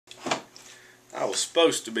I was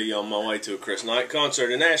supposed to be on my way to a Chris Knight concert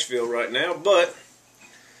in Nashville right now, but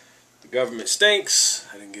the government stinks.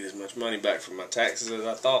 I didn't get as much money back from my taxes as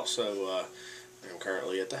I thought, so I'm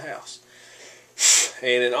currently at the house.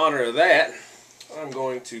 And in honor of that, I'm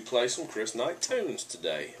going to play some Chris Knight tunes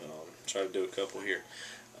today. Try to do a couple here.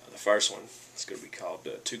 The first one is going to be called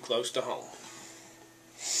Too Close to Home.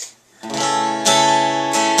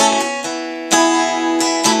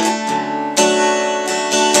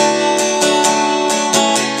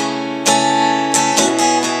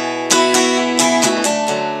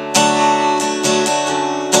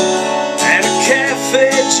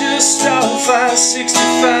 Just off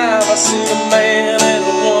I-65, I seen a man and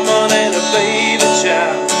a woman and a baby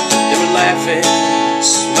child. They were laughing,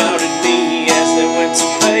 smiled at me as they went to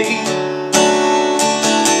pay.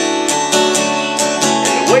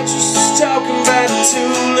 And the waitress was talking about the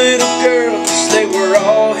two little girls. They were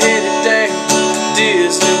all headed down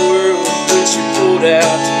Disney World when she pulled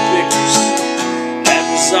out the pictures. That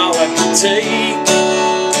was all I could take.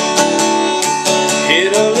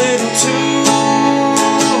 Hit a little too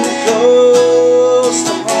close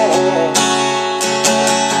to home.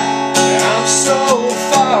 I'm so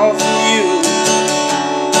far from you.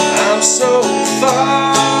 I'm so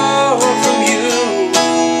far from you.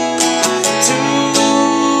 Too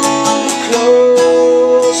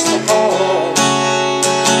close to home.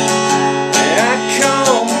 I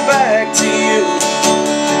come back to you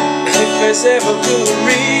if there's ever good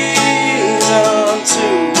reason to.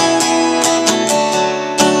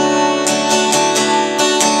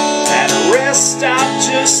 Stop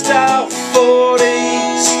just off 40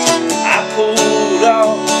 East. I pulled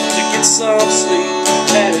off to get some sleep.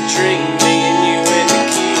 Had a dream, me and you and the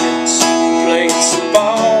kids playing some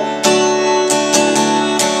ball.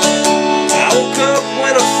 I woke up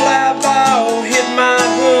when a fly ball hit my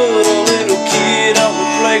hood. A little kid on the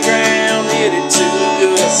playground hit it too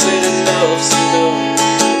good. I said enough's enough.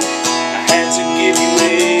 I had to give you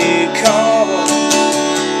a call.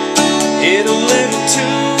 Hit a little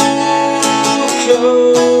too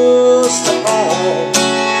close to home.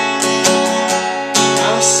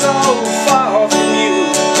 I'm so far from you.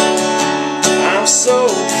 I'm so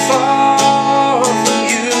far from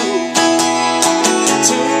you.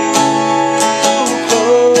 Too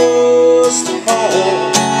close to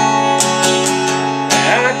home.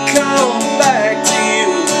 I come back to you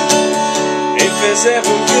if there's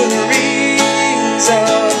ever good reason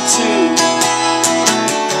to.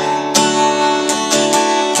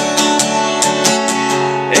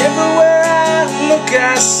 I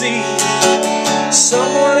see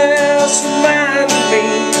someone else reminding me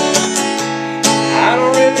I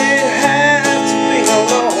don't really have to be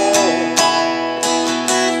alone.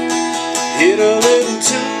 Hit a little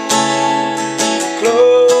too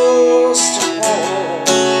close to home.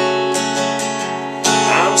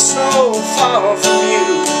 I'm so far from you.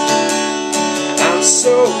 I'm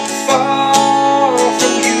so far